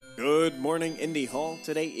morning, Indy Hall.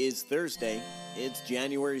 Today is Thursday. It's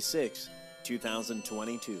January 6th,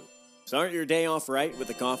 2022. Start your day off right with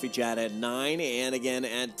a coffee chat at 9 and again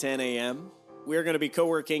at 10 a.m. We're going to be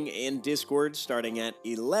co-working in Discord starting at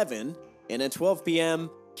 11. And at 12 p.m.,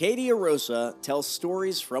 Katie Arosa tells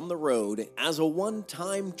stories from the road as a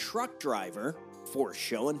one-time truck driver for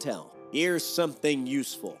show and tell. Here's something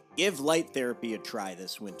useful. Give light therapy a try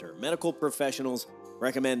this winter. Medical professionals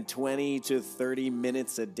recommend 20 to 30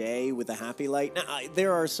 minutes a day with a happy light. Now,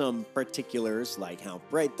 there are some particulars like how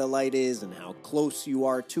bright the light is and how close you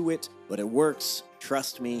are to it, but it works.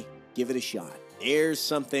 Trust me, give it a shot. Here's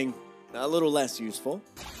something a little less useful.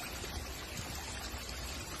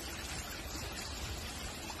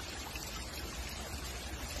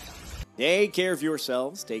 Take care of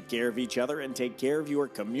yourselves, take care of each other, and take care of your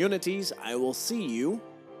communities. I will see you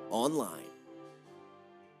online.